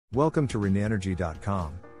Welcome to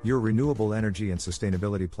ReneEnergy.com, your renewable energy and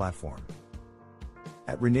sustainability platform.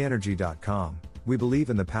 At ReneEnergy.com, we believe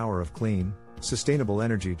in the power of clean, sustainable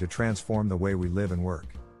energy to transform the way we live and work.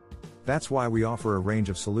 That's why we offer a range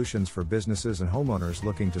of solutions for businesses and homeowners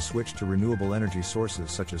looking to switch to renewable energy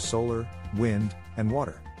sources such as solar, wind, and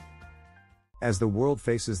water. As the world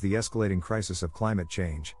faces the escalating crisis of climate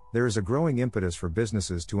change, there is a growing impetus for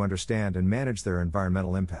businesses to understand and manage their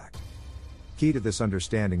environmental impact. Key to this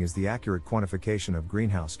understanding is the accurate quantification of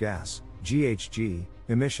greenhouse gas, GHG,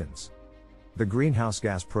 emissions. The Greenhouse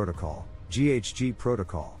Gas Protocol, GHG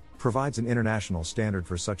Protocol, provides an international standard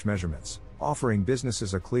for such measurements, offering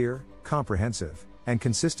businesses a clear, comprehensive, and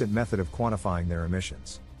consistent method of quantifying their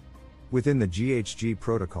emissions. Within the GHG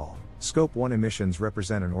Protocol, Scope 1 emissions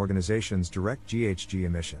represent an organization's direct GHG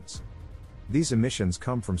emissions. These emissions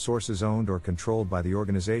come from sources owned or controlled by the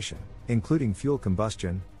organization, including fuel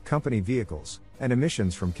combustion, company vehicles, and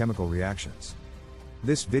emissions from chemical reactions.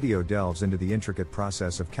 This video delves into the intricate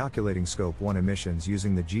process of calculating Scope 1 emissions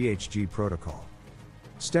using the GHG Protocol.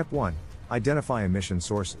 Step 1. Identify emission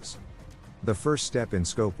sources. The first step in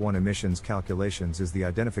Scope 1 emissions calculations is the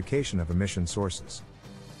identification of emission sources.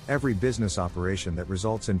 Every business operation that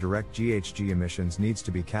results in direct GHG emissions needs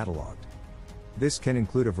to be cataloged. This can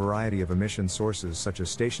include a variety of emission sources such as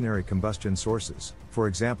stationary combustion sources, for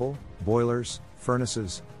example, boilers,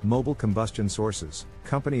 furnaces, mobile combustion sources,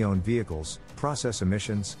 company-owned vehicles, process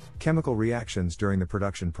emissions, chemical reactions during the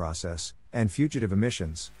production process, and fugitive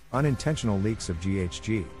emissions, unintentional leaks of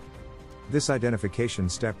GHG. This identification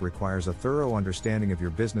step requires a thorough understanding of your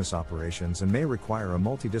business operations and may require a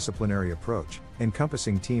multidisciplinary approach,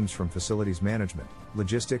 encompassing teams from facilities management,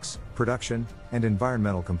 logistics, production, and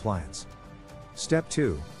environmental compliance. Step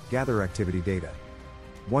 2. Gather activity data.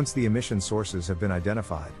 Once the emission sources have been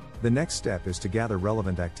identified, the next step is to gather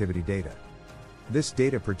relevant activity data. This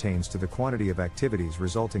data pertains to the quantity of activities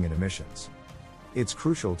resulting in emissions. It's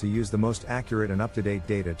crucial to use the most accurate and up-to-date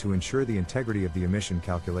data to ensure the integrity of the emission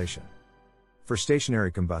calculation. For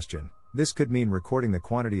stationary combustion, this could mean recording the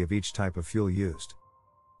quantity of each type of fuel used.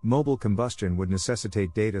 Mobile combustion would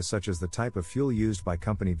necessitate data such as the type of fuel used by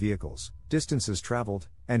company vehicles, distances traveled,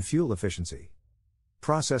 and fuel efficiency.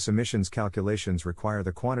 Process emissions calculations require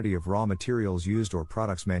the quantity of raw materials used or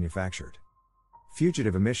products manufactured.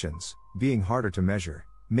 Fugitive emissions, being harder to measure,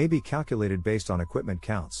 may be calculated based on equipment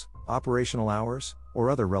counts, operational hours, or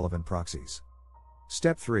other relevant proxies.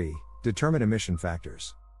 Step 3. Determine emission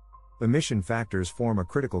factors. Emission factors form a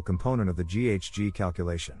critical component of the GHG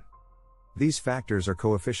calculation. These factors are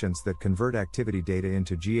coefficients that convert activity data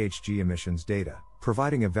into GHG emissions data,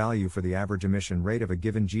 providing a value for the average emission rate of a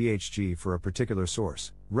given GHG for a particular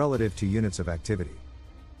source, relative to units of activity.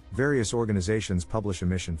 Various organizations publish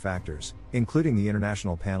emission factors, including the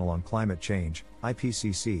International Panel on Climate Change,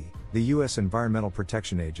 IPCC, the U.S. Environmental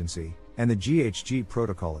Protection Agency, and the GHG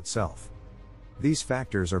Protocol itself. These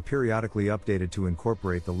factors are periodically updated to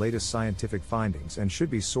incorporate the latest scientific findings and should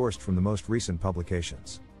be sourced from the most recent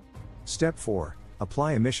publications. Step 4.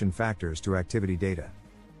 Apply emission factors to activity data.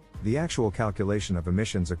 The actual calculation of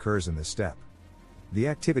emissions occurs in this step. The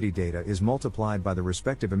activity data is multiplied by the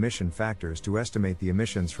respective emission factors to estimate the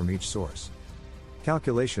emissions from each source.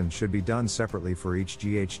 Calculations should be done separately for each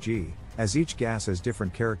GHG, as each gas has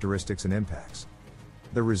different characteristics and impacts.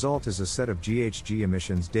 The result is a set of GHG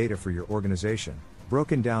emissions data for your organization,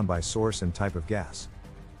 broken down by source and type of gas.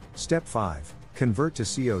 Step 5. Convert to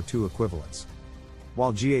CO2 equivalents.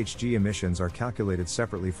 While GHG emissions are calculated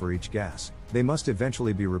separately for each gas, they must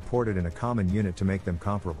eventually be reported in a common unit to make them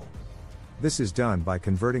comparable. This is done by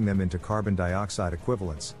converting them into carbon dioxide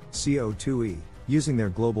equivalents, CO2e, using their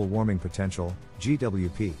global warming potential,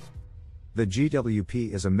 GWP. The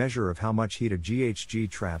GWP is a measure of how much heat a GHG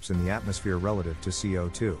traps in the atmosphere relative to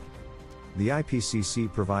CO2. The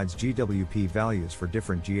IPCC provides GWP values for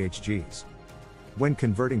different GHGs. When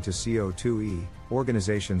converting to CO2e,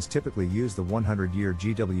 organizations typically use the 100-year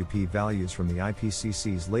GWP values from the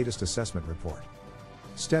IPCC's latest assessment report.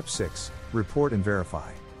 Step 6. Report and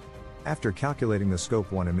verify. After calculating the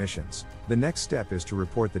Scope 1 emissions, the next step is to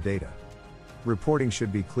report the data. Reporting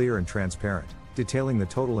should be clear and transparent, detailing the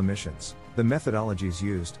total emissions, the methodologies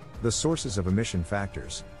used, the sources of emission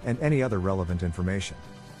factors, and any other relevant information.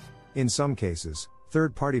 In some cases,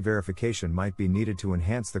 third-party verification might be needed to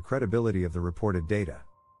enhance the credibility of the reported data.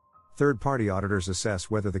 Third-party auditors assess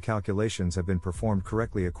whether the calculations have been performed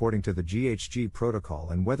correctly according to the GHG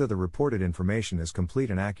protocol and whether the reported information is complete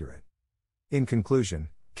and accurate. In conclusion,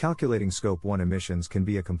 calculating Scope 1 emissions can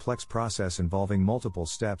be a complex process involving multiple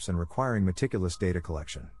steps and requiring meticulous data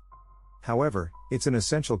collection. However, it's an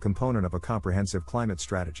essential component of a comprehensive climate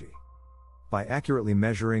strategy. By accurately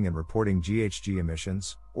measuring and reporting GHG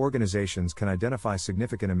emissions, organizations can identify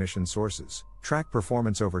significant emission sources, track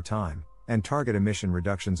performance over time, and target emission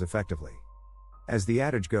reductions effectively. As the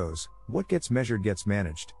adage goes, what gets measured gets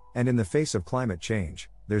managed, and in the face of climate change,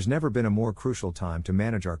 there's never been a more crucial time to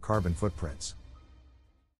manage our carbon footprints.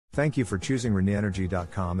 Thank you for choosing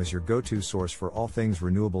ReneEnergy.com as your go-to source for all things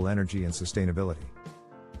renewable energy and sustainability.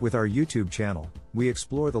 With our YouTube channel, we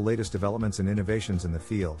explore the latest developments and innovations in the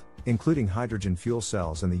field, including hydrogen fuel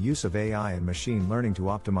cells and the use of AI and machine learning to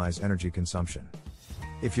optimize energy consumption.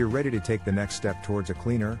 If you're ready to take the next step towards a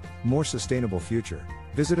cleaner, more sustainable future,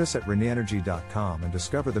 visit us at ReneEnergy.com and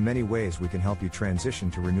discover the many ways we can help you transition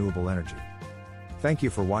to renewable energy. Thank you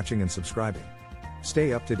for watching and subscribing.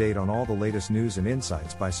 Stay up to date on all the latest news and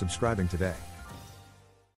insights by subscribing today.